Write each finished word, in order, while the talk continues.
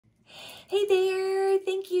Hey there,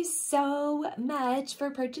 thank you so much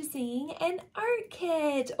for purchasing an art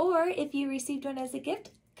kit, or if you received one as a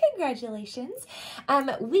gift, congratulations.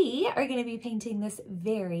 We are going to be painting this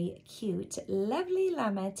very cute, lovely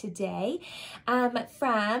llama today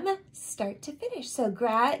from start to finish. So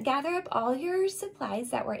gather up all your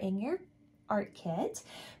supplies that were in your art kit,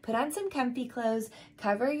 put on some comfy clothes,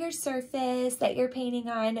 cover your surface that you're painting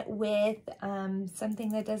on with something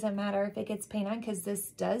that doesn't matter if it gets paint on, because this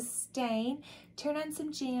does stain. Turn on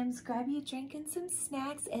some jams, grab you a drink and some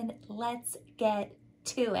snacks, and let's get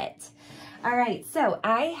to it. All right, so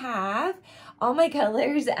I have all my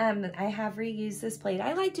colors. I have reused this plate.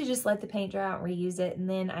 I like to just let the paint dry out and reuse it, and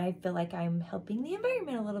then I feel like I'm helping the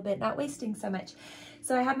environment a little bit, not wasting so much.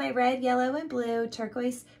 So I have my red, yellow, and blue,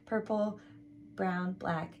 turquoise, purple, brown,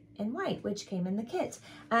 black, and white, which came in the kit.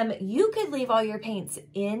 You could leave all your paints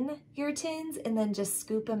in your tins and then just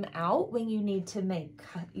scoop them out when you need to make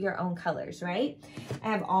your own colors, right? I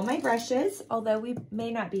have all my brushes, although we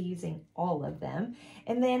may not be using all of them.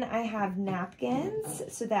 And then I have napkins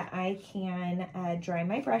so that I can dry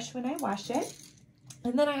my brush when I wash it.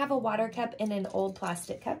 And then I have a water cup and an old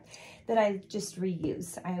plastic cup that I just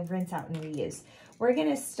reuse. I rinse out and reuse. We're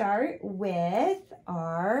gonna start with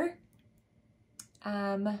our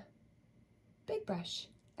big brush.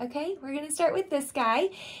 Okay, we're gonna start with this guy,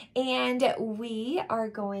 and we are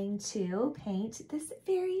going to paint this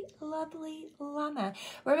very lovely llama.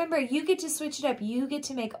 Remember, you get to switch it up. You get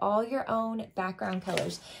to make all your own background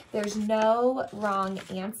colors. There's no wrong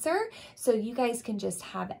answer, so you guys can just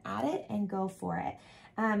have at it and go for it.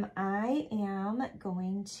 I am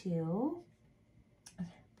going to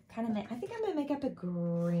I think I'm gonna make up a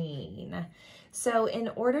green. So in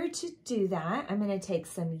order to do that, I'm gonna take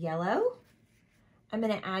some yellow. I'm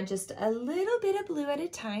gonna add just a little bit of blue at a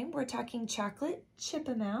time. We're talking chocolate chip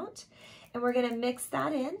amount. And we're gonna mix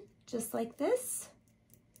that in just like this.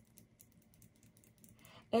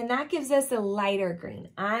 And that gives us a lighter green.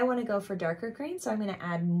 I wanna go for darker green, so I'm gonna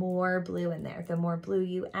add more blue in there. The more blue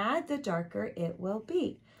you add, the darker it will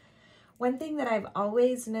be. One thing that I've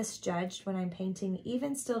always misjudged when I'm painting,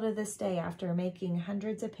 even still to this day after making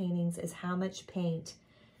hundreds of paintings, is how much paint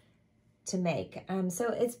to make.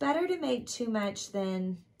 So it's better to make too much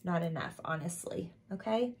than not enough, honestly,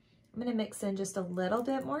 okay? I'm gonna mix in just a little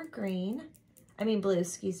bit more blue,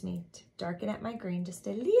 excuse me, to darken up my green just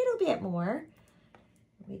a little bit more.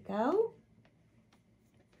 Here we go.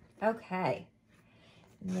 Okay.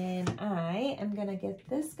 And then I am gonna get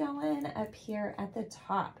this going up here at the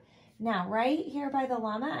top. Now, right here by the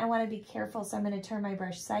llama, I want to be careful, so I'm going to turn my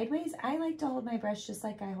brush sideways. I like to hold my brush just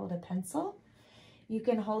like I hold a pencil. You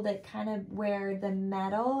can hold it kind of where the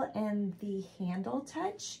metal and the handle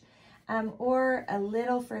touch, or a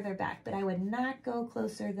little further back, but I would not go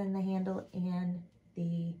closer than the handle and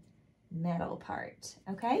the metal part,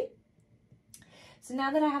 okay? So now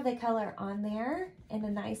that I have the color on there in a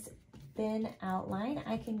nice thin outline,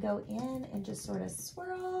 I can go in and just sort of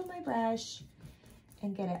swirl my brush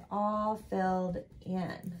and get it all filled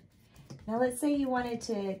in. Now let's say you wanted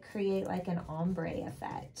to create like an ombre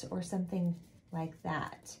effect or something like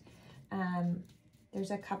that. There's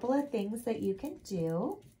a couple of things that you can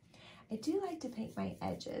do. I do like to paint my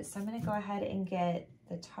edges, so I'm gonna go ahead and get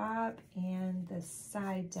the top and the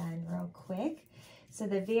side done real quick. So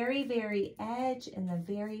the very, very edge and the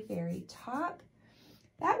very, very top.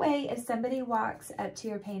 That way, if somebody walks up to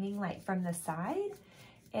your painting like from the side,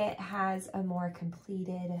 it has a more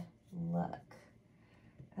completed look.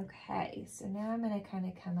 Okay, so now I'm gonna kind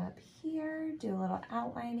of come up here, do a little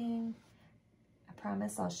outlining. I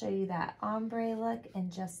promise I'll show you that ombre look in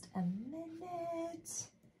just a minute.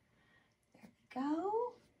 There we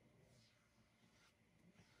go.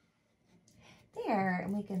 There,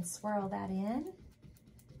 and we can swirl that in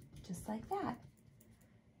just like that.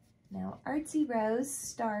 Now, Artsy Rose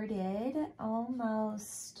started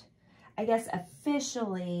almost, I guess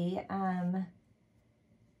officially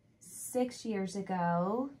 6 years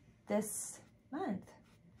ago this month.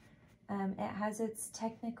 It has its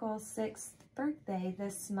technical 6th birthday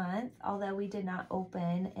this month, although we did not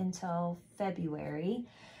open until February.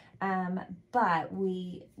 But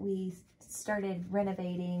we started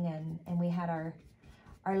renovating and we had our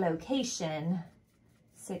location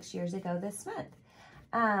 6 years ago this month.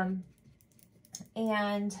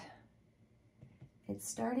 And it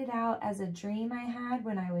started out as a dream I had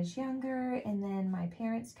when I was younger, and then my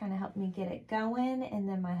parents kind of helped me get it going, and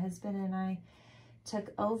then my husband and I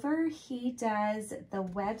took over. He does the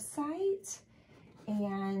website,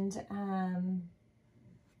 and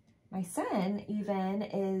my son even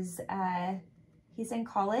is He's in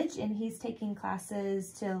college and he's taking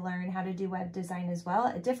classes to learn how to do web design as well,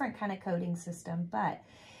 a different kind of coding system, but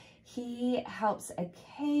he helps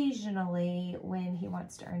occasionally when he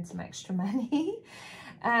wants to earn some extra money.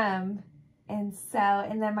 And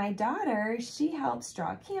then my daughter, she helps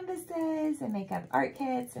draw canvases and make up art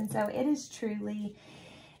kits. And so it is truly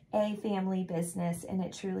a family business, and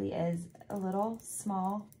it truly is a little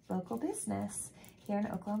small local business here in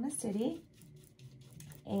Oklahoma City.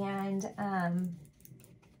 And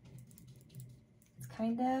it's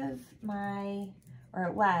kind of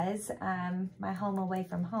it was my home away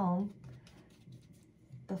from home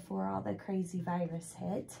before all the crazy virus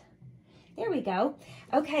hit. There we go.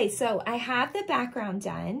 Okay, so I have the background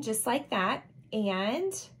done just like that.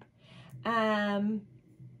 And I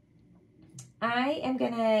am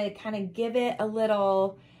gonna kind of give it a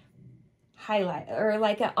little highlight or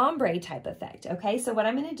like an ombre type effect. Okay, so what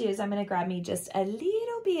I'm gonna do is I'm gonna grab me just a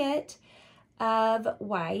little bit of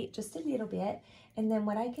white, just a little bit. And then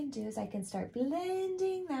what I can do is I can start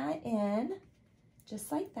blending that in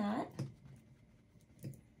just like that.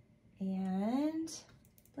 And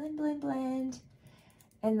blend, blend, blend.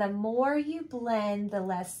 And the more you blend, the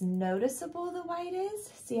less noticeable the white is.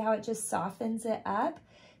 See how it just softens it up?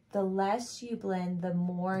 The less you blend, the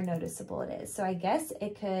more noticeable it is. So I guess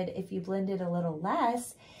it could, if you blend it a little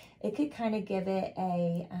less, it could kind of give it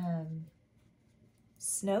a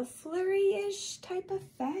snow flurry-ish type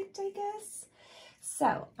effect, I guess.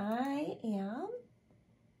 So I am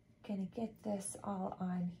gonna get this all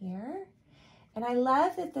on here. And I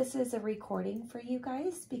love that this is a recording for you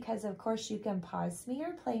guys because of course you can pause me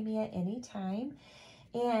or play me at any time.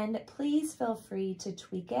 And please feel free to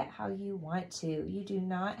tweak it how you want to. You do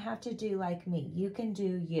not have to do like me. You can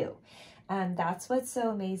do you. That's what's so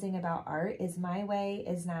amazing about art is my way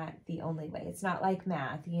is not the only way. It's not like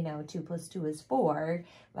math, you know, 2 + 2 is 4.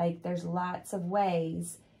 Like there's lots of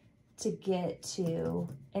ways to get to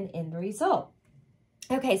an end result.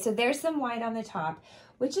 Okay, so there's some white on the top,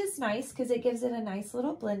 which is nice because it gives it a nice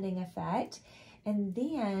little blending effect. And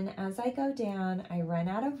then as I go down, I run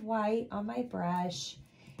out of white on my brush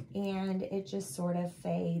and it just sort of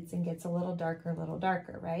fades and gets a little darker,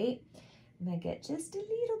 right? I'm gonna get just a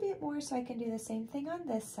little bit more so I can do the same thing on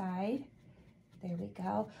this side. There we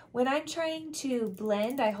go. When I'm trying to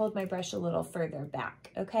blend, I hold my brush a little further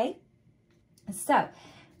back, okay? So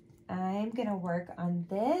I'm gonna work on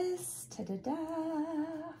this. Ta-da-da.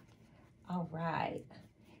 All right.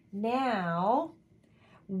 Now,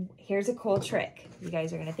 here's a cool trick. You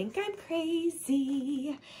guys are gonna think I'm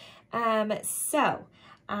crazy. So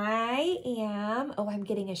I am, oh, I'm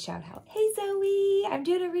getting a shout out. Hey Zoe, I'm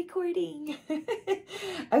doing a recording.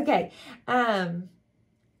 Okay, I'm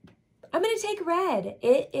gonna take red.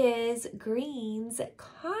 It is green's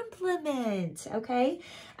complement, okay?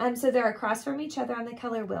 So they're across from each other on the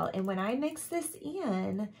color wheel. And when I mix this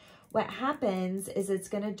in, what happens is it's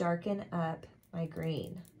gonna darken up my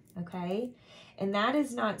green, okay? And that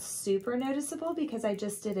is not super noticeable because I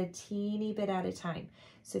just did a teeny bit at a time.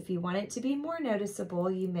 So if you want it to be more noticeable,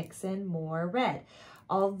 you mix in more red.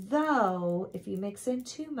 Although, if you mix in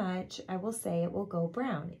too much, I will say it will go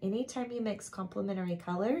brown. Anytime you mix complementary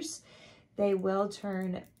colors, they will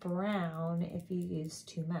turn brown if you use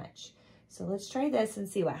too much. So let's try this and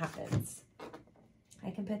see what happens.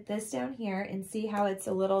 I can put this down here and see how it's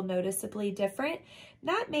a little noticeably different.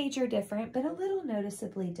 Not major different, but a little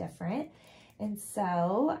noticeably different. And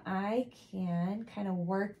so I can kind of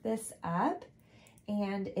work this up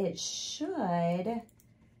and it should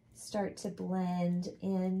start to blend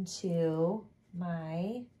into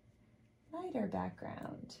my lighter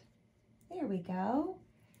background. There we go.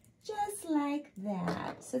 Just like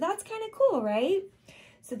that. So that's kind of cool, right?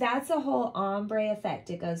 So that's a whole ombre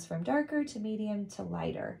effect. It goes from darker to medium to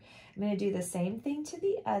lighter. I'm going to do the same thing to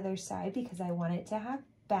the other side because I want it to have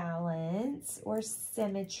balance or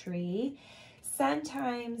symmetry.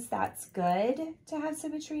 Sometimes that's good to have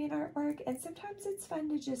symmetry in artwork, and sometimes it's fun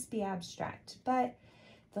to just be abstract. But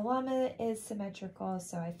the llama is symmetrical,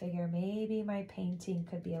 so I figure maybe my painting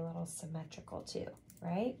could be a little symmetrical too,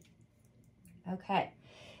 right? Okay,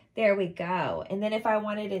 there we go. And then if I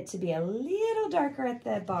wanted it to be a little darker at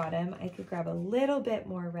the bottom, I could grab a little bit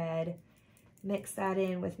more red, mix that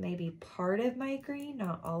in with maybe part of my green,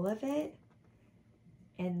 not all of it,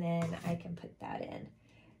 and then I can put that in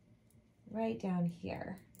right down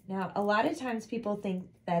here. Now, a lot of times people think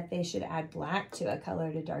that they should add black to a color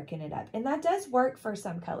to darken it up, and that does work for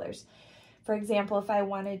some colors. For example, if I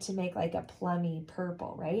wanted to make like a plummy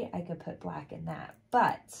purple, right, I could put black in that.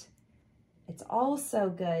 But it's also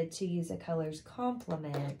good to use a color's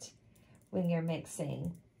complement when you're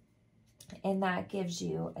mixing, and that gives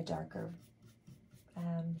you a darker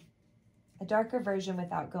a darker version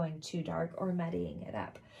without going too dark or muddying it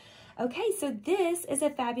up. Okay, so this is a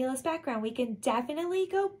fabulous background. We can definitely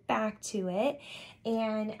go back to it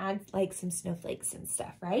and add like some snowflakes and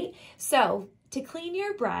stuff, right? So to clean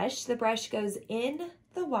your brush, the brush goes in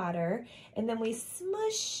the water and then we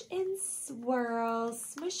smush and swirl,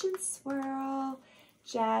 smush and swirl,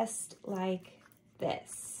 just like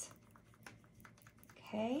this.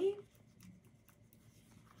 Okay.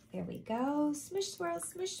 There we go. Smush, swirl,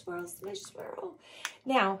 smush, swirl, smush, swirl.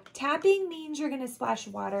 Now, tapping means you're going to splash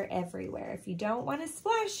water everywhere. If you don't want to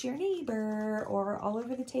splash your neighbor or all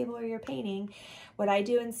over the table or you're painting, what I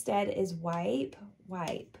do instead is wipe,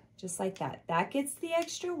 wipe, just like that. That gets the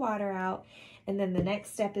extra water out. And then the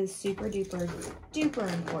next step is super duper,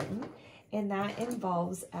 duper important. And that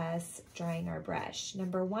involves us drying our brush.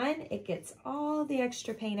 Number one, it gets all the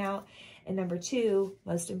extra paint out. And number two,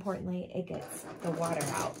 most importantly, it gets the water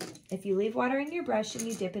out. If you leave water in your brush and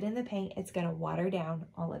you dip it in the paint, it's gonna water down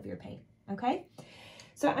all of your paint, okay?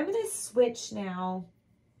 So I'm gonna switch now.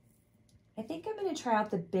 I think I'm gonna try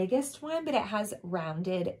out the biggest one, but it has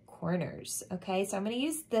rounded corners, okay? So I'm gonna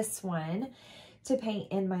use this one to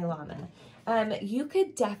paint in my llama. You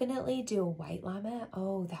could definitely do a white llama.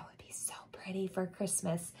 Oh, that would be so pretty for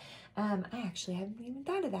Christmas. I actually haven't even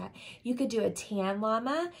thought of that. You could do a tan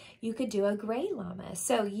llama. You could do a gray llama.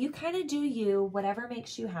 So you kind of do you, whatever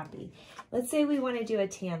makes you happy. Let's say we want to do a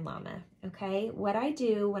tan llama, okay? What I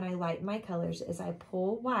do when I lighten my colors is I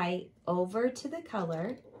pull white over to the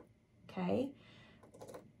color, okay?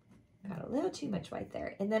 Got a little too much white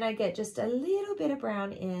there. And then I get just a little bit of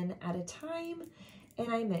brown in at a time, and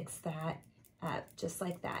I mix that up just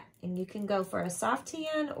like that. And you can go for a soft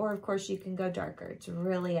tan, or of course you can go darker. It's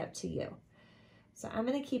really up to you. So I'm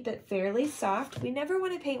going to keep it fairly soft. We never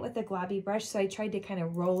want to paint with a globby brush, so I tried to kind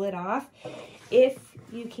of roll it off. If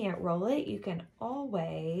you can't roll it, you can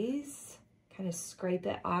always kind of scrape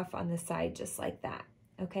it off on the side just like that.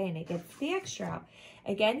 Okay, and it gets the extra out.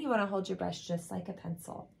 Again, you want to hold your brush just like a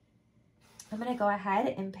pencil. I'm going to go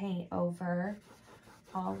ahead and paint over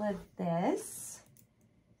all of this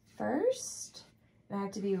first. And I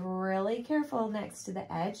have to be really careful next to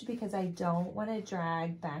the edge because I don't want to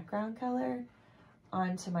drag background color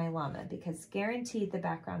onto my llama, because guaranteed the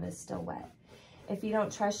background is still wet. If you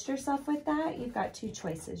don't trust yourself with that, you've got two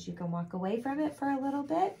choices. You can walk away from it for a little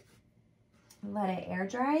bit, let it air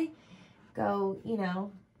dry, go, you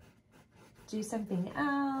know, do something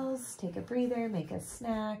else, take a breather, make a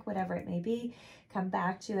snack, whatever it may be, come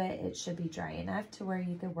back to it. It should be dry enough to where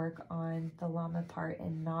you could work on the llama part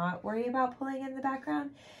and not worry about pulling in the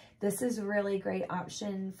background. This is a really great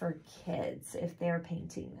option for kids if they're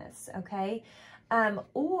painting this, okay?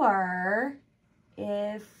 Or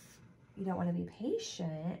if you don't want to be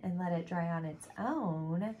patient and let it dry on its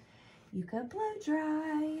own, you could blow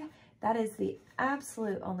dry. That is the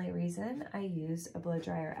absolute only reason I use a blow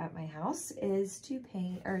dryer at my house, is to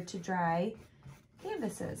paint or to dry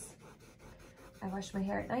canvases. I wash my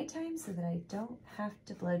hair at nighttime so that I don't have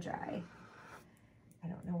to blow dry. I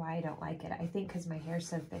don't know why I don't like it. I think because my hair's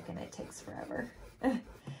so thick and it takes forever.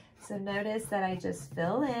 So notice that I just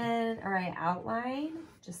fill in, or I outline,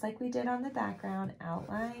 just like we did on the background,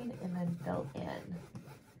 outline and then fill in,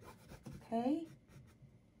 okay?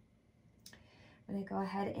 I'm gonna go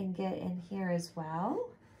ahead and get in here as well,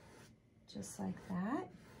 just like that.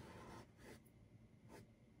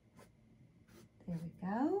 There we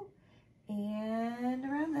go. And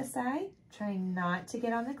around this side, trying not to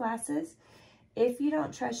get on the glasses. If you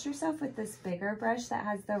don't trust yourself with this bigger brush that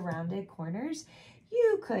has the rounded corners,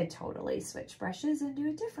 you could totally switch brushes and do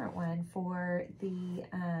a different one for the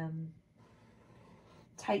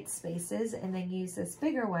tight spaces, and then use this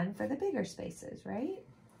bigger one for the bigger spaces, right?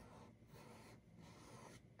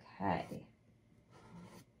 Okay.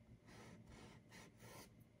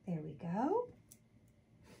 There we go.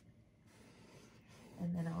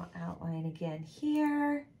 And then I'll outline again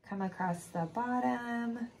here, come across the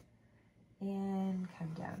bottom, and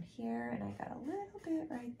come down here. And I got a little bit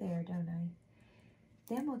right there, don't I?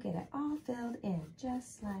 Then we'll get it all filled in,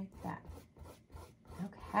 just like that.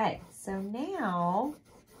 Okay, so now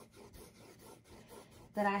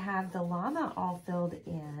that I have the llama all filled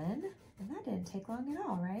in, and that didn't take long at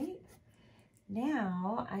all, right?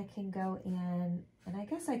 Now I can go in, and I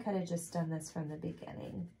guess I could have just done this from the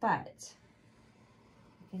beginning, but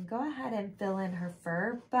I can go ahead and fill in her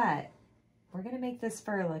fur, but we're gonna make this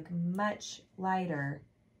fur look much lighter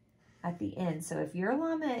at the end. So if your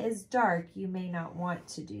llama is dark, you may not want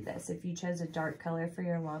to do this if you chose a dark color for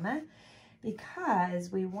your llama,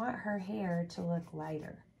 because we want her hair to look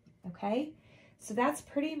lighter, okay? So that's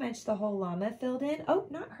pretty much the whole llama filled in. Oh,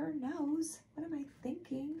 not her nose. What am I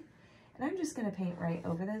thinking? And I'm just gonna paint right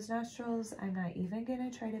over those nostrils. I'm not even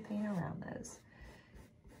gonna try to paint around those.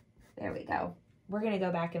 There we go. We're gonna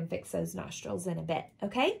go back and fix those nostrils in a bit,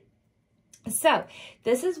 okay? So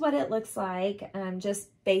this is what it looks like, just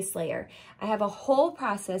base layer. I have a whole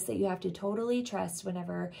process that you have to totally trust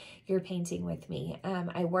whenever you're painting with me.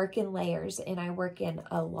 I work in layers, and I work in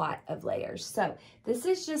a lot of layers. So this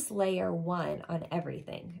is just layer 1 on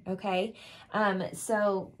everything, okay?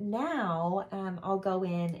 So now I'll go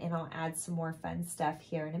in and I'll add some more fun stuff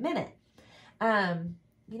here in a minute.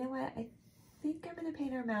 You know what? I think I'm going to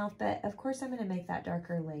paint her mouth, but of course I'm going to make that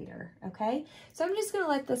darker later, okay? So I'm just going to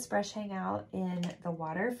let this brush hang out in the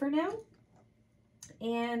water for now.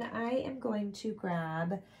 And I am going to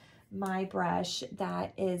grab my brush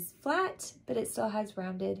that is flat, but it still has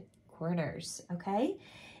rounded corners, okay?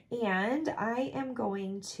 And I am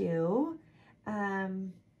going to, I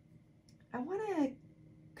want to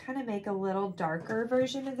kind of make a little darker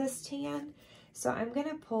version of this tan. So I'm going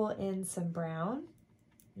to pull in some brown.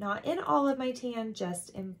 Not in all of my tan,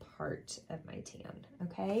 just in part of my tan,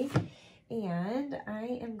 okay? And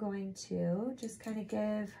I am going to just kind of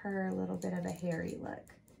give her a little bit of a hairy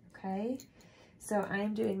look, okay? So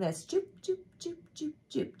I'm doing this, joop, joop, joop, joop,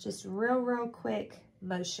 joop, just real quick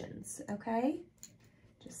motions, okay?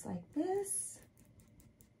 Just like this.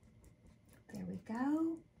 There we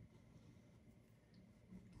go.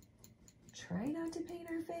 Try not to paint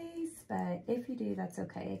her face, but if you do, that's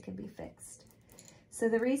okay, it can be fixed. So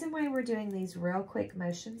the reason why we're doing these real quick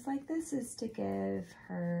motions like this is to give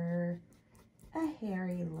her a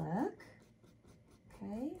hairy look,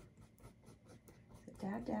 okay? So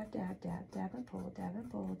dab, dab, dab, dab, dab and pull, dab and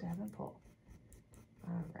pull, dab and pull.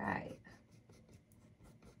 All right.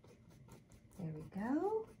 There we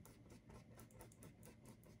go.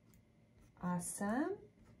 Awesome.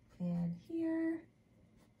 And here,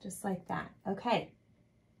 just like that. Okay.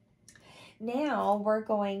 Now we're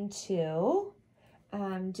going to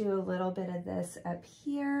do a little bit of this up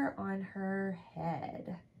here on her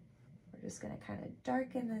head. We're just going to kind of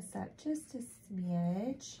darken this up just a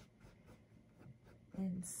smidge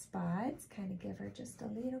in spots, kind of give her just a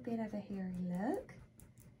little bit of a hairy look.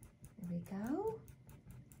 There we go.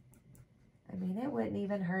 I mean, it wouldn't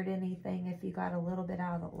even hurt anything if you got a little bit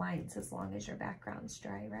out of the lines as long as your background's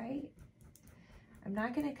dry, right? I'm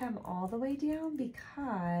not going to come all the way down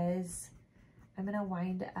because I'm going to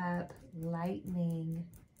wind up lightening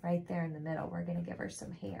right there in the middle. We're going to give her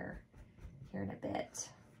some hair here in a bit.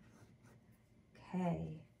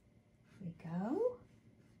 Okay, here we go.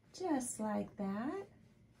 Just like that.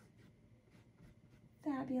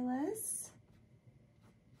 Fabulous.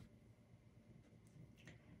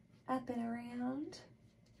 Up and around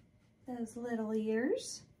those little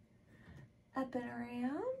ears. Up and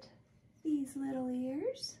around these little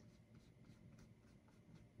ears.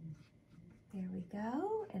 There we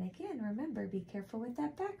go. And again, remember, be careful with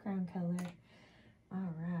that background color.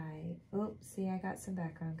 All right. Oops, see, I got some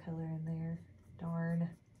background color in there. Darn.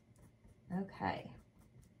 Okay.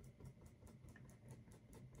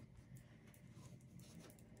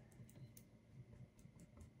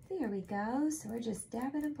 There we go. So we're just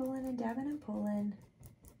dabbing and pulling and dabbing and pulling.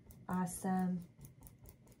 Awesome.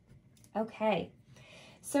 Okay.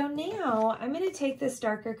 So now I'm going to take this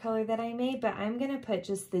darker color that I made, but I'm going to put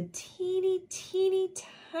just the teeny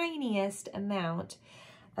tiniest amount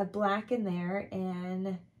of black in there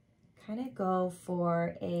and kind of go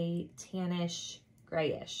for a tannish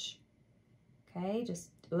grayish. Okay,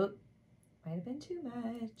 just, oop, might have been too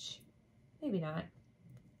much. Maybe not.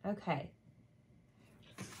 Okay.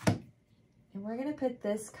 And we're going to put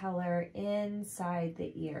this color inside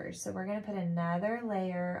the ears. So we're going to put another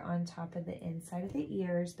layer on top of the inside of the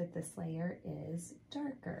ears, but this layer is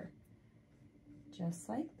darker. Just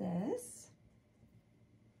like this.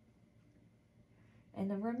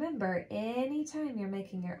 And then remember, anytime you're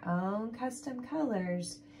making your own custom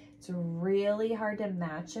colors, it's really hard to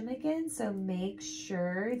match them again. So make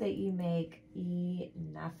sure that you make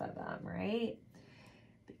enough of them, right?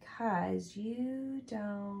 Because you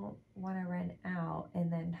don't want to run out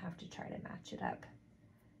and then have to try to match it up.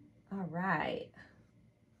 All right.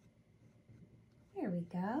 There we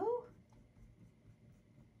go.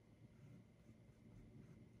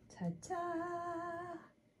 Ta-da!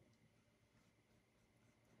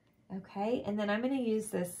 Okay, and then I'm going to use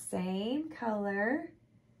this same color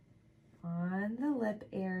on the lip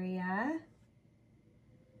area.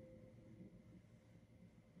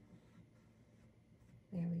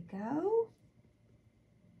 There we go.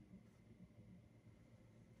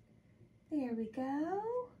 There we go.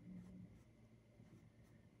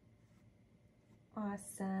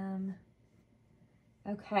 Awesome.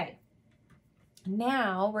 Okay.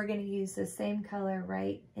 Now we're going to use the same color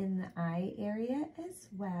right in the eye area as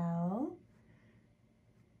well.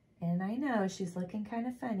 And I know she's looking kind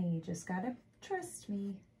of funny. You just got to trust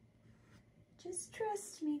me. Just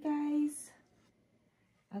trust me, guys.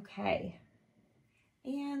 Okay.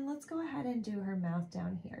 And let's go ahead and do her mouth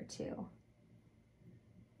down here too.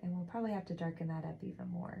 And we'll probably have to darken that up even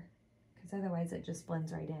more because otherwise it just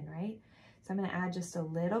blends right in, right? So I'm going to add just a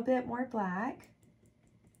little bit more black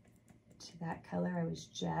to that color I was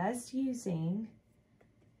just using.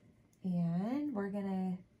 And we're going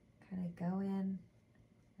to kind of go in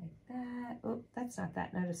like that. Oh, that's not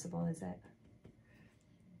that noticeable, is it?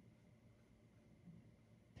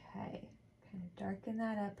 Okay, kind of darken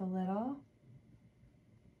that up a little.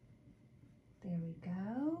 There we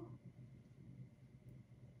go.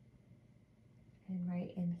 And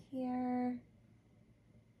right in here.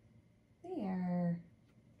 There.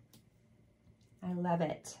 I love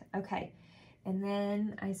it. Okay. And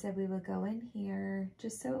then I said we would go in here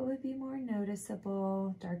just so it would be more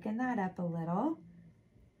noticeable. Darken that up a little.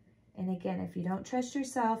 And again, if you don't trust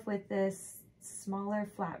yourself with this smaller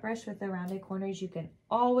flat brush with the rounded corners, you can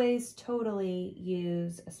always totally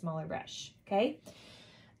use a smaller brush. Okay.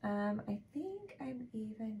 I think I'm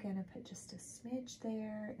even gonna put just a smidge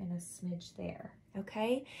there and a smidge there.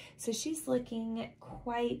 Okay. So she's looking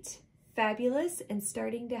quite fabulous and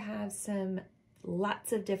starting to have some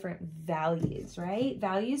lots of different values, right?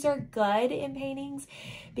 Values are good in paintings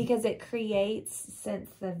because it creates sense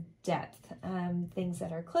of depth. Things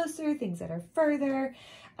that are closer, things that are further.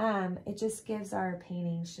 It just gives our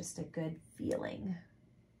paintings just a good feeling.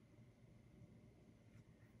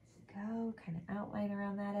 Go, kind of outline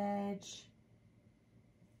around that edge.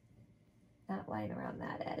 Outline around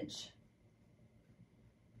that edge.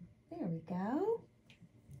 There we go.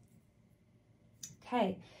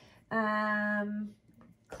 Okay.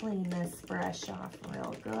 Clean this brush off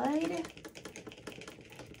real good.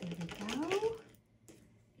 There we go.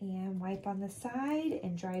 And wipe on the side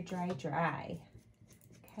and dry, dry, dry.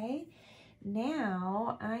 Okay.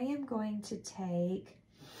 Now I am going to take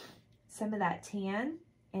some of that tan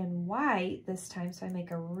and white this time, so I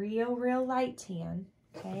make a real light tan.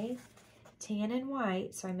 Okay. Tan and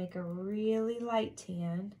white, so I make a really light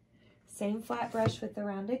tan. Same flat brush with the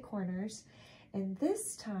rounded corners. And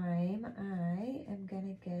this time I am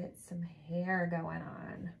gonna get some hair going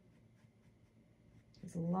on.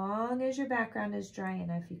 As long as your background is dry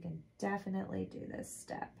enough, you can definitely do this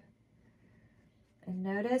step. And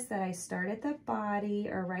notice that I start at the body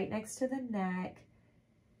or right next to the neck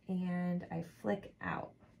and I flick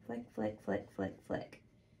out. Flick, flick, flick, flick, flick.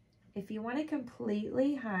 If you want to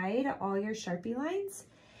completely hide all your Sharpie lines,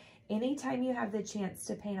 anytime you have the chance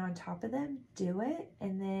to paint on top of them, do it,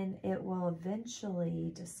 and then it will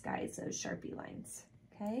eventually disguise those Sharpie lines,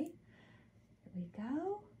 okay? There we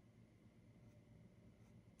go.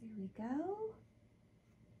 There we go.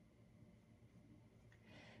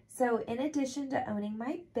 So in addition to owning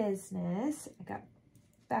my business, I got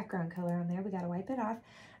background color on there, we gotta wipe it off.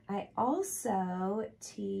 I also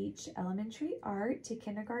teach elementary art to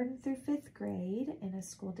kindergarten through 5th grade in a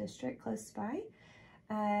school district close by.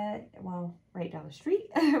 Well, right down the street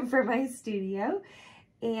from my studio.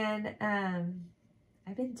 And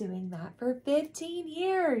I've been doing that for 15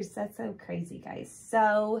 years. That's so crazy, guys.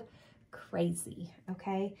 So crazy,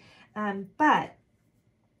 okay? But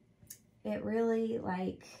it really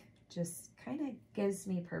like just kind of gives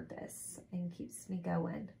me purpose and keeps me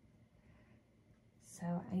going.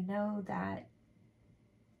 So I know that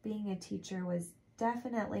being a teacher was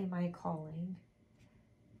definitely my calling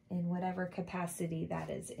in whatever capacity that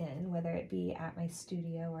is in, whether it be at my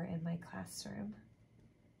studio or in my classroom.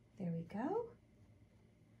 There we go.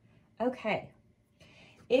 Okay.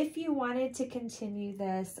 If you wanted to continue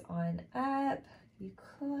this on up, you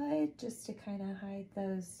could, just to kind of hide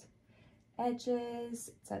those edges.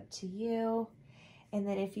 It's up to you. And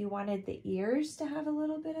then if you wanted the ears to have a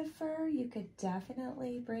little bit of fur, you could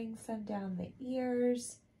definitely bring some down the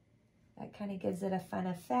ears. That kind of gives it a fun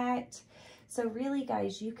effect. So really,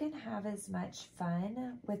 guys, you can have as much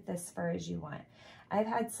fun with this fur as you want. I've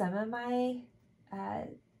had some of my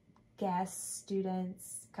guests,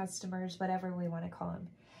 students, customers, whatever we want to call them,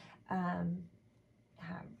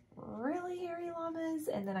 have really hairy llamas,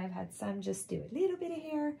 and then I've had some just do a little bit of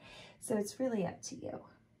hair. So it's really up to you.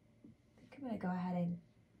 I'm going to go ahead and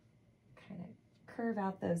kind of curve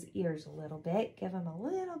out those ears a little bit, give them a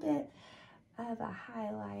little bit of a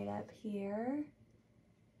highlight up here.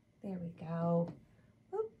 There we go.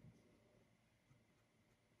 Whoop.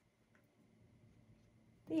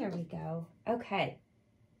 There we go. Okay.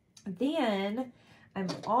 Then I'm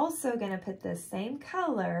also going to put the same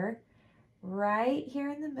color right here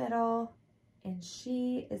in the middle, and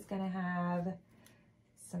she is going to have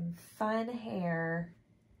some fun hair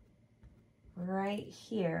right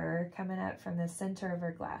here coming up from the center of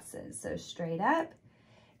her glasses. So straight up,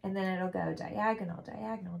 and then it'll go diagonal,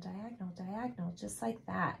 diagonal, diagonal, diagonal, just like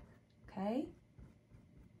that, okay?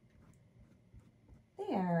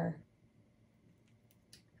 There.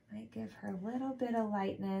 Might give her a little bit of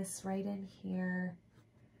lightness right in here.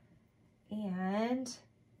 And,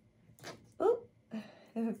 oh, I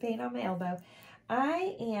have paint on my elbow.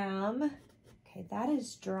 Okay, that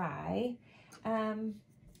is dry. I'm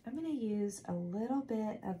gonna use a little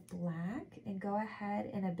bit of black and go ahead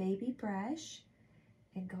in a baby brush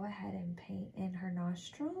and go ahead and paint in her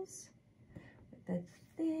nostrils with a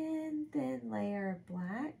thin, thin layer of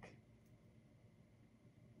black.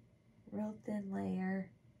 Real thin layer.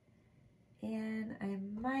 And I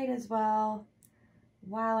might as well,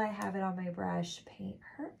 while I have it on my brush, paint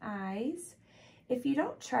her eyes. If you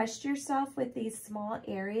don't trust yourself with these small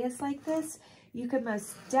areas like this, you could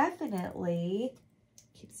most definitely,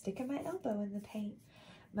 keep sticking my elbow in the paint,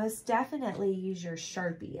 most definitely use your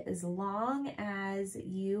Sharpie. As long as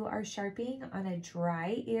you are Sharpieing on a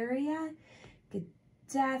dry area, you could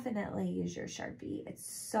definitely use your Sharpie.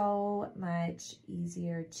 It's so much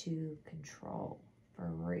easier to control, for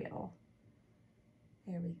real.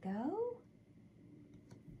 There we go.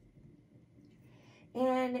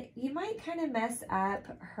 And you might kind of mess up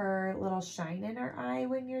her little shine in her eye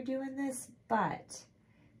when you're doing this, but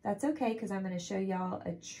that's okay, because I'm going to show y'all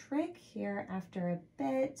a trick here after a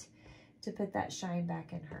bit to put that shine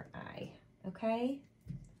back in her eye, okay?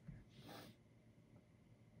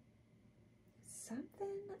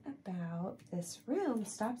 Something about this room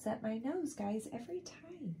stops at my nose, guys, every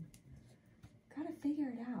time. Gotta figure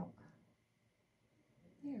it out.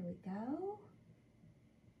 There we go.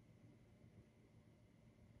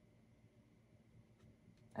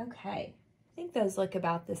 Okay, I think those look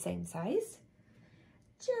about the same size.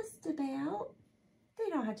 Just about. They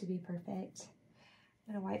don't have to be perfect.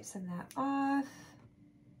 I'm gonna wipe some of that off.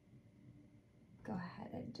 Go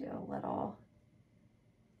ahead and do a little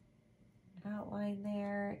outline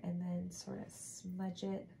there and then sort of smudge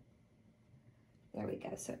it. There we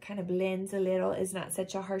go. So it kind of blends a little. It's not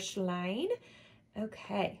such a harsh line.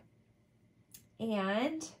 Okay.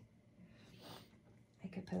 And I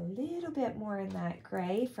could put a little bit more in that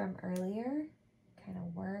gray from earlier. Kind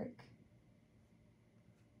of work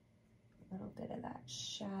a little bit of that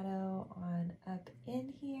shadow on up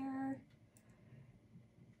in here.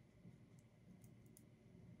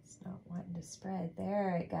 It's not wanting to spread.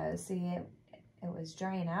 There it goes. See, it was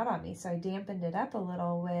drying out on me, so I dampened it up a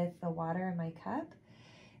little with the water in my cup,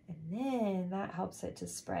 and then that helps it to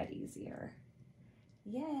spread easier.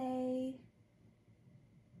 Yay!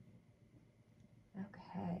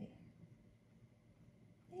 Okay.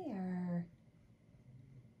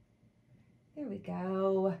 There we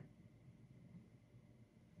go.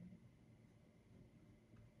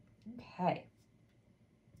 Okay.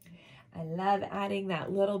 I love adding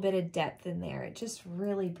that little bit of depth in there. It just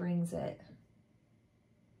really brings it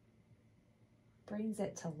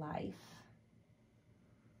to life,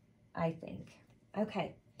 I think.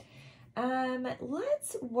 Okay.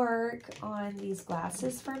 Let's work on these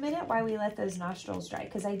glasses for a minute while we let those nostrils dry,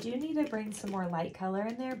 because I do need to bring some more light color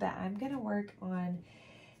in there, but I'm going to work on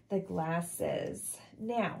the glasses.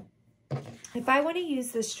 Now, if I want to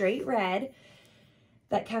use the straight red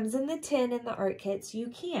that comes in the tin in the art kits, you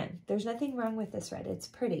can. There's nothing wrong with this red. It's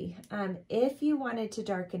pretty. If you wanted to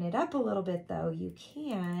darken it up a little bit, though, you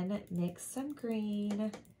can mix some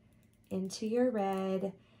green into your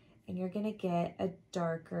red, and you're going to get a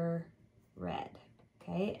darker red.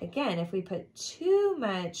 Okay, again, if we put too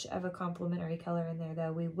much of a complementary color in there,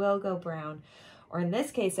 though, we will go brown, or in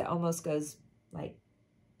this case, it almost goes like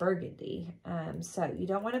burgundy. So you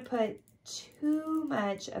don't want to put too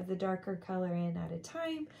much of the darker color in at a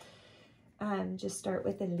time. Just start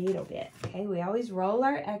with a little bit. Okay, we always roll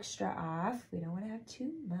our extra off. We don't want to have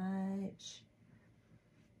too much.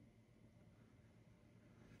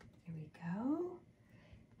 There we go.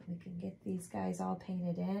 We can get these guys all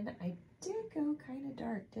painted in. I did go kind of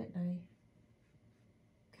dark, didn't I?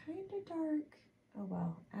 Kind of dark. Oh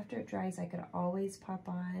well, after it dries, I could always pop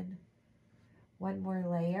on one more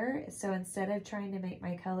layer. So instead of trying to make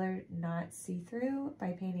my color not see-through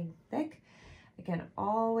by painting thick, I can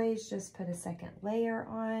always just put a second layer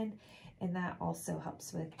on, and that also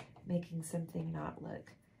helps with making something not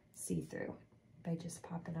look see-through by just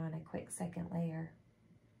popping on a quick second layer.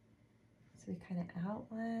 So we kind of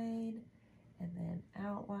outline and then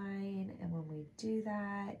outline. And when we do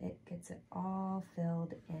that, it gets it all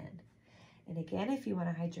filled in. And again, if you want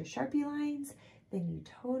to hide your Sharpie lines, then you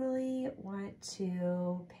totally want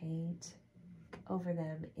to paint over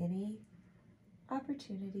them any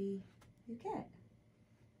opportunity you get.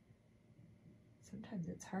 Sometimes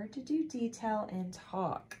it's hard to do detail and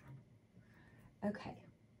talk. Okay.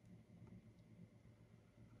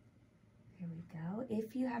 Here we go.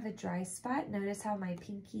 If you have a dry spot, notice how my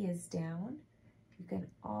pinky is down. You can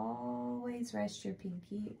always rest your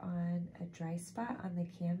pinky on a dry spot on the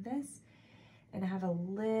canvas and have a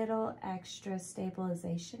little extra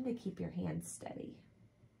stabilization to keep your hands steady.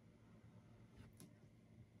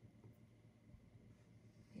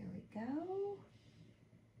 Here we go.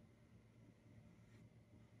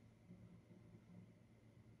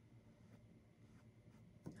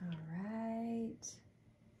 All right.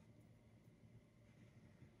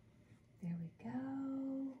 There we go.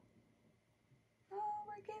 Oh,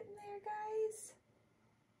 we're getting there, guys.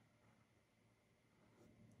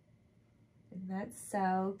 And that's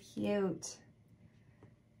so cute.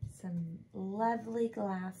 Some lovely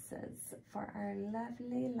glasses for our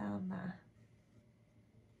lovely llama.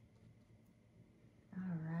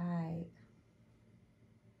 All right.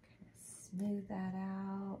 Kind of smooth that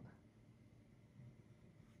out.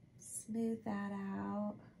 Smooth that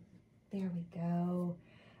out. There we go.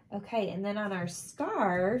 Okay, and then on our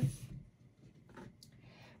scarf,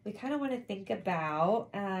 we kind of want to think about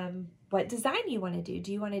what design you want to do.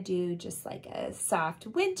 Do you want to do just like a soft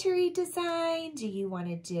wintry design? Do you want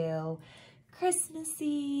to do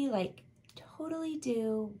Christmassy? Like totally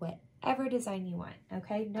do whatever design you want,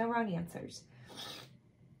 okay? No wrong answers.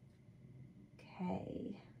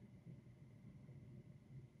 Okay.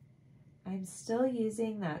 I'm still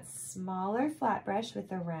using that smaller flat brush with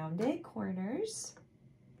the rounded corners.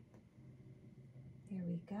 There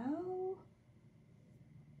we go.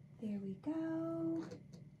 There we go.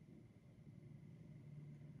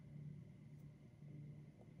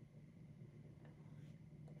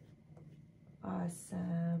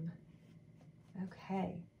 Awesome.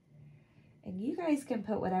 Okay. And you guys can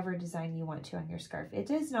put whatever design you want to on your scarf. It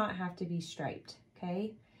does not have to be striped,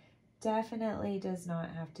 okay? Definitely does not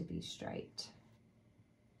have to be striped.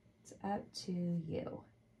 It's up to you.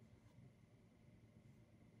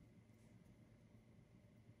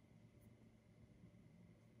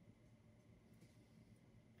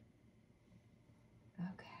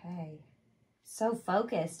 Okay. So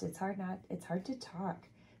focused. It's hard to talk.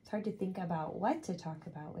 It's hard to think about what to talk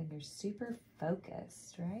about when you're super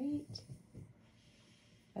focused, right?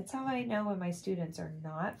 That's how I know when my students are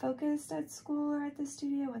not focused at school or at the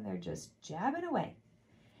studio, when they're just jabbing away.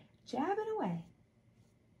 Jabbing away.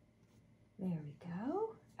 There we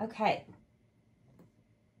go. Okay.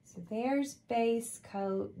 So there's base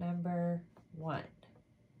coat number 1.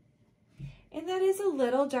 And that is a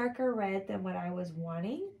little darker red than what I was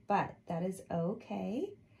wanting, but that is okay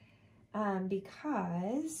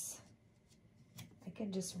because I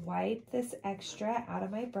can just wipe this extra out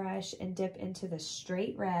of my brush and dip into the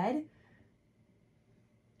straight red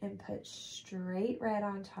and put straight red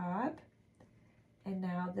on top. And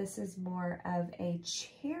now this is more of a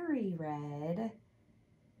cherry red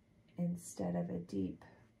instead of a deep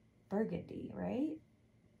burgundy, right?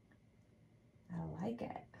 I like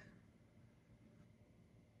it.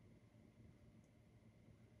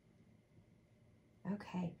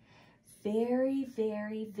 Okay, very,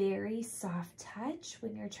 very, very soft touch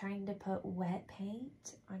when you're trying to put wet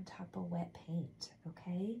paint on top of wet paint,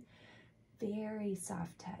 okay? Very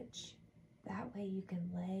soft touch. That way you can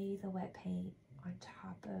lay the wet paint on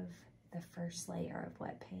top of the first layer of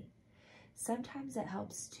wet paint. Sometimes it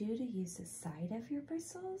helps too to use the side of your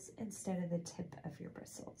bristles instead of the tip of your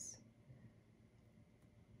bristles.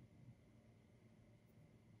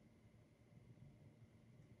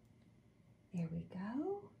 There we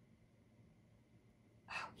go.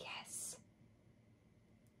 Oh, yes.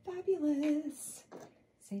 Fabulous.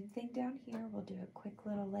 Same thing down here. We'll do a quick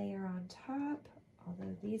little layer on top,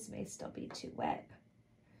 although these may still be too wet.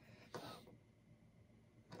 There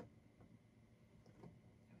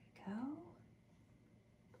we go.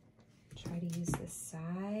 Try to use the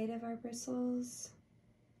side of our bristles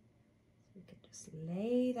so we can just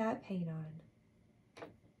lay that paint on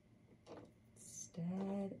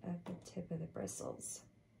instead of the tip of the bristles.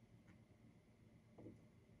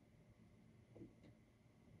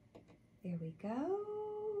 There we go.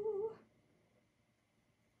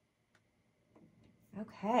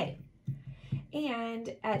 Okay.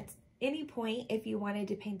 And at any point, if you wanted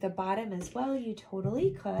to paint the bottom as well, you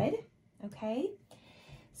totally could. Okay.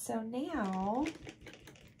 So now,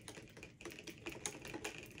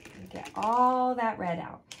 get all that red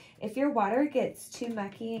out. If your water gets too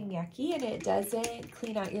mucky and yucky and it doesn't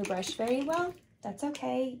clean out your brush very well, that's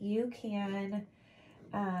okay. You can,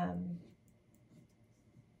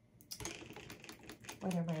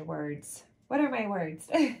 what are my words?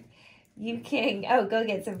 You can, oh, go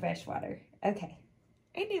get some fresh water. Okay,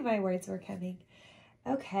 I knew my words were coming.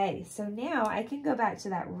 Okay, so now I can go back to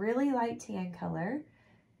that really light tan color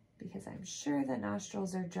because I'm sure the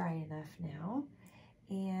nostrils are dry enough now.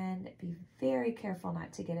 And be very careful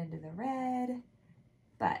not to get into the red,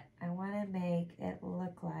 but I want to make it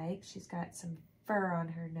look like she's got some fur on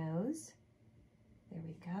her nose. There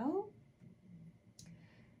we go.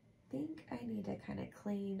 I think I need to kind of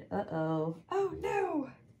clean, oh no.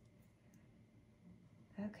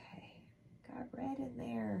 Okay, got red in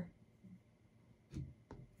there.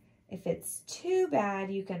 If it's too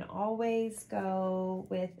bad, you can always go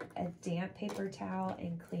with a damp paper towel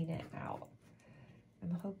and clean it out.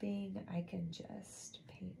 I'm hoping I can just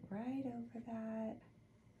paint right over that.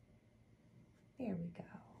 There we go.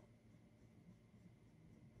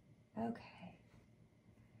 Okay.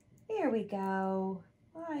 There we go.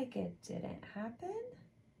 Like it didn't happen.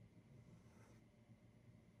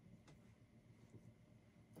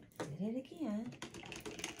 Did it again.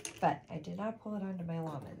 But I did not pull it onto my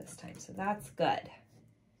llama this time, so that's good.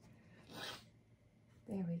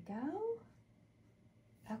 There we go.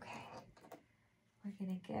 Okay. We're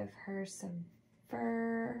going to give her some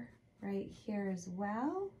fur right here as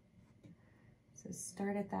well. So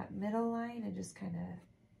start at that middle line and just kind of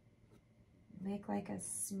make like a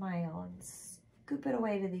smile and scoop it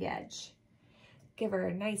away to the edge. Give her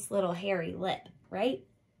a nice little hairy lip, right?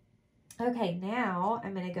 Okay, now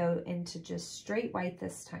I'm going to go into just straight white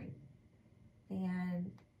this time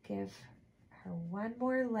and give her one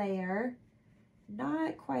more layer,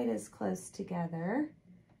 not quite as close together,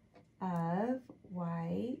 of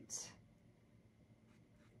white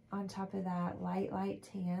on top of that light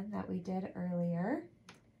tan that we did earlier.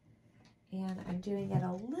 And I'm doing it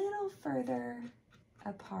a little further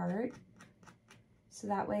apart so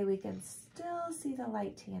that way we can still see the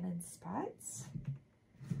light tan in spots.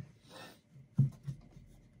 There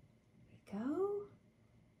we go.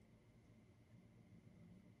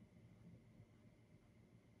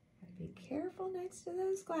 Gotta be careful next to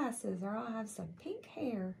those glasses or I'll have some pink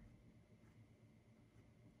hair.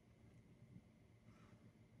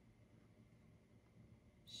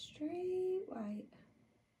 Straight white.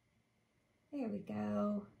 There we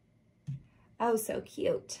go. Oh, so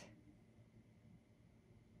cute.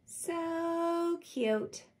 So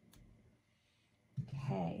cute.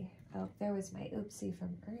 Okay. Oh, there was my oopsie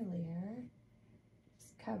from earlier.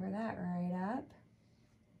 Just cover that right up.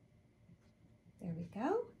 There we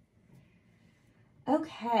go.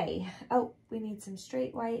 Okay. Oh, we need some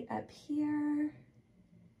straight white up here.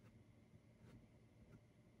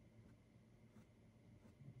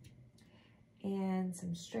 And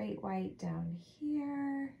some straight white down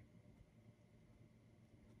here.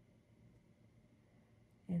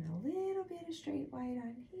 And a little bit of straight white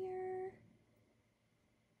on here.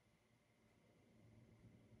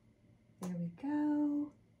 There we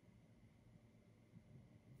go.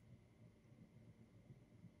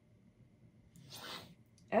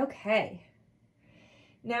 Okay.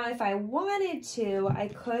 Now if I wanted to, I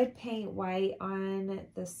could paint white on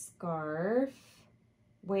the scarf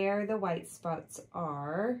where the white spots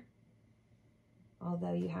are,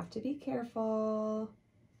 although you have to be careful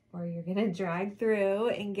or you're gonna drag through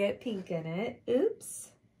and get pink in it.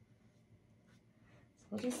 Oops. So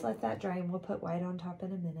we'll just let that dry and we'll put white on top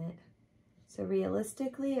in a minute. So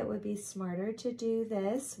realistically, it would be smarter to do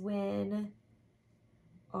this when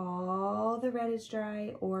all the red is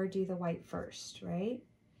dry or do the white first, right?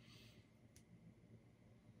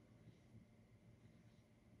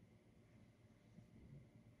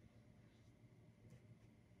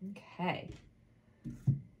 Okay.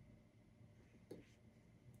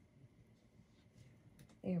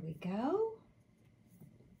 There we go.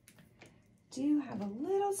 Do have a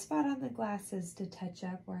little spot on the glasses to touch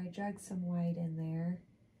up where I dragged some white in there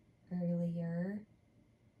earlier.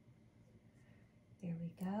 There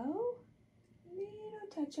we go. Little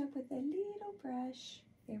touch up with a little brush.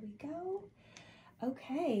 There we go.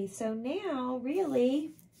 Okay, so now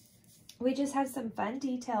really we just have some fun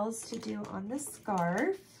details to do on the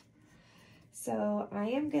scarf. So I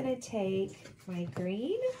am going to take my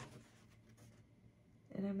green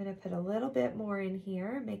and I'm going to put a little bit more in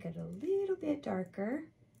here, make it a little bit darker,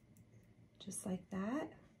 just like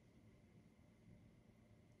that.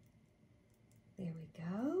 There we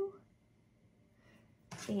go.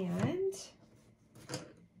 And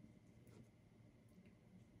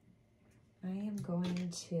I am going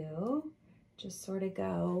to just sort of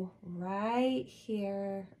go right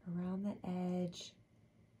here around the edge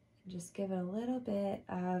and just give it a little bit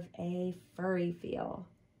of a furry feel.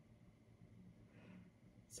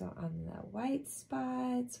 So on the white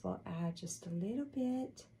spots, we'll add just a little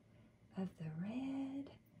bit of the red,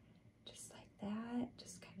 just like that.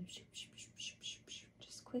 Just kind of shoop, shoop, shoop, shoop, shoop, shoop.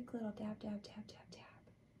 Just quick little dab, dab, dab, dab, dab.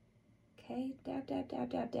 Okay, dab, dab, dab,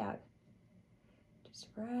 dab, dab. Just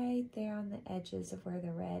right there on the edges of where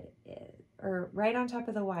the red is, or right on top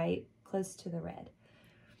of the white, close to the red.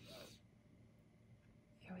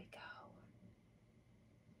 Here we go.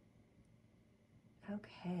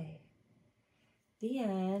 Okay.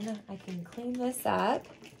 Then I can clean this up,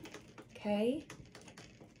 okay?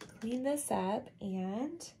 Clean this up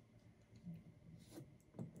and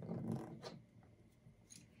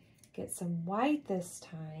get some white this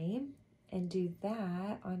time and do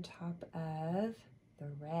that on top of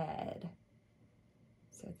the red.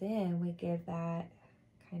 So then we give that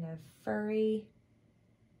kind of furry,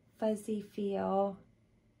 fuzzy feel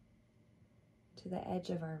to the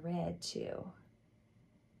edge of our red too,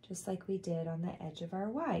 just like we did on the edge of our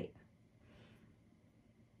white.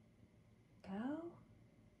 Go.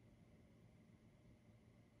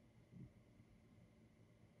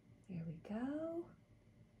 There we go.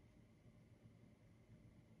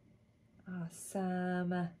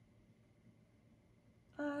 Awesome.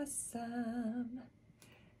 Awesome.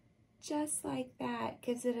 Just like that.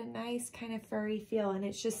 Gives it a nice kind of furry feel, and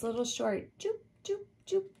it's just little short, joop, joop,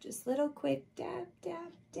 joop, just little quick dab,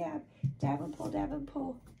 dab, dab, dab and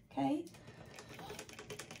pull, okay?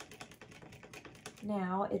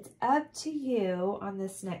 Now it's up to you on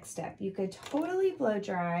this next step. You could totally blow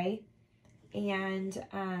dry and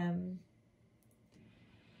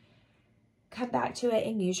come back to it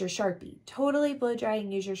and use your Sharpie. Totally blow dry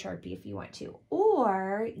and use your Sharpie if you want to.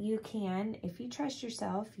 Or you can, if you trust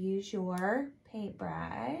yourself, use your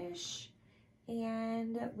paintbrush,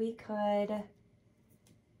 and we could, I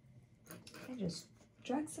just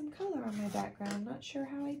dragged some color on my background. Not sure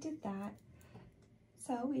how I did that.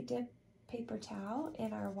 So we dip paper towel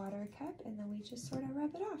in our water cup, and then we just sort of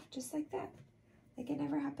rub it off just like that, like it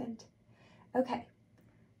never happened. Okay,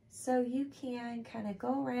 so you can kind of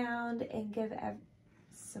go around and give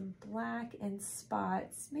some black in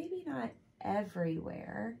spots, maybe not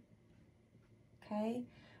everywhere, okay?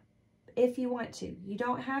 If you want to. You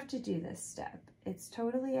don't have to do this step. It's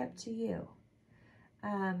totally up to you.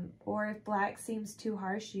 Or if black seems too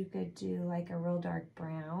harsh, you could do like a real dark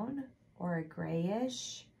brown or a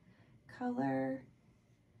grayish color.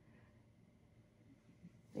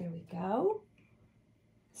 There we go.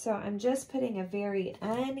 So I'm just putting a very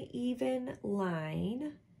uneven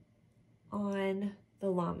line on the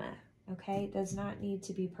llama, okay? It does not need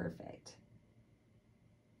to be perfect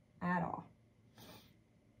at all.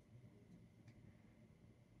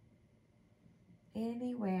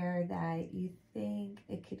 Anywhere that you think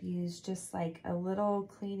it could use just like a little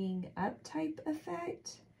cleaning up type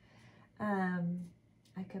effect,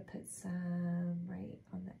 I could put some right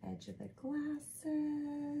on the edge of the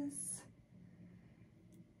glasses.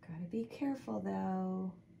 Gotta be careful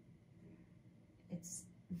though. It's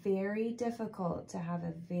very difficult to have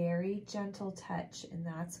a very gentle touch, and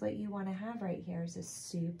that's what you want to have right here, is a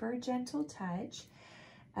super gentle touch.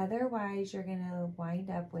 Otherwise, you're gonna wind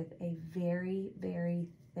up with a very, very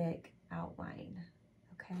thick outline,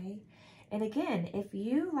 okay? And again, if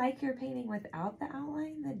you like your painting without the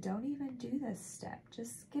outline, then don't even do this step.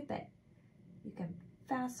 Just skip it. You can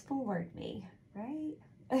fast forward me, right?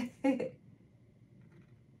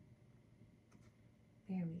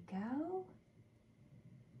 There we go.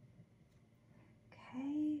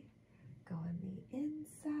 Okay, go on the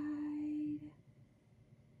inside.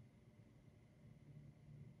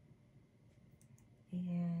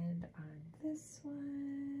 And on this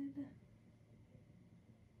one.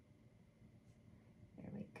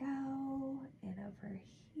 There we go. And over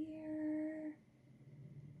here.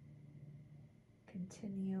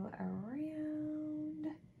 Continue around.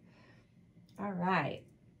 All right.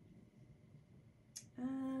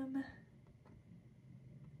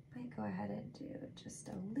 Might go ahead and do just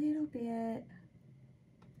a little bit,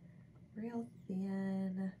 real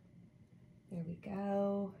thin. There we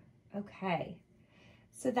go. Okay,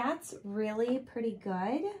 so that's really pretty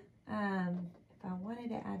good. If I wanted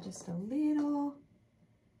to add just a little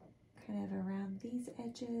kind of around these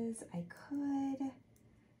edges, I could.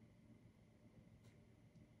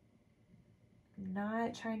 I'm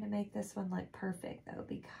not trying to make this one look perfect though,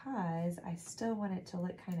 because I still want it to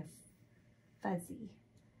look kind of fuzzy,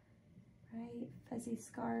 right? Fuzzy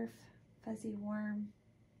scarf, fuzzy warm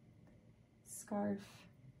scarf.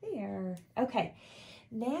 There. Okay,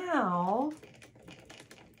 now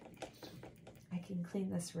I can clean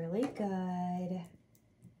this really good.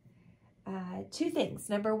 Two things.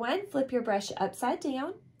 Number one, flip your brush upside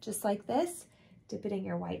down, just like this. Dip it in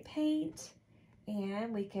your white paint,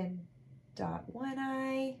 and we can dot one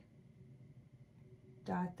eye,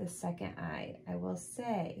 dot the second eye. I will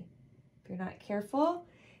say, if you're not careful,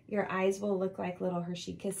 your eyes will look like little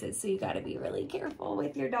Hershey Kisses, so you got to be really careful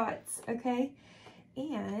with your dots, okay?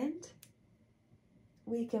 And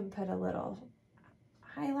we can put a little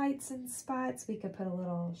highlights and spots. We could put a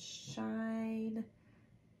little shine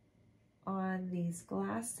on these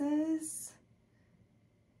glasses.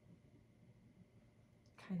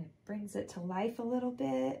 Kind of brings it to life a little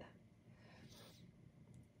bit.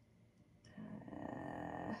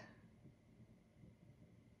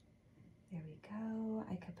 There we go.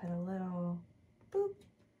 I could put a little boop,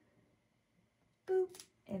 boop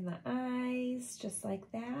in the eyes, just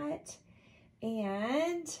like that.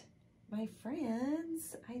 And my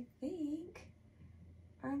friends, I think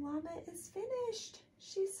our llama is finished.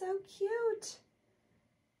 She's so cute.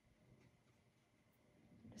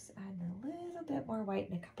 Just adding a little bit more white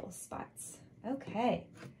in a couple of spots. Okay,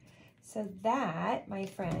 so that, my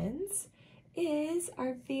friends, is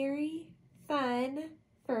our very fun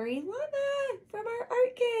furry llama from our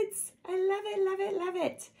art kits. I love it, love it, love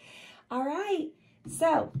it. All right,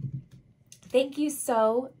 so thank you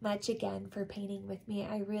so much again for painting with me.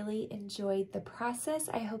 I really enjoyed the process.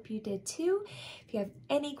 I hope you did too. If you have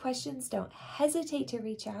any questions, don't hesitate to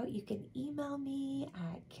reach out. You can email me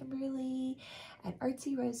at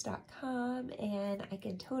kimberly@artsyrose.com, and I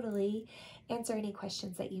can totally answer any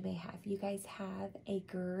questions that you may have. You guys have a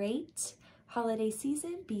great holiday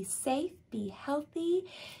season. Be safe, be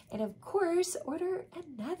healthy, and of course, order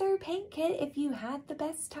another paint kit if you had the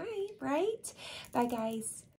best time, right? Bye, guys.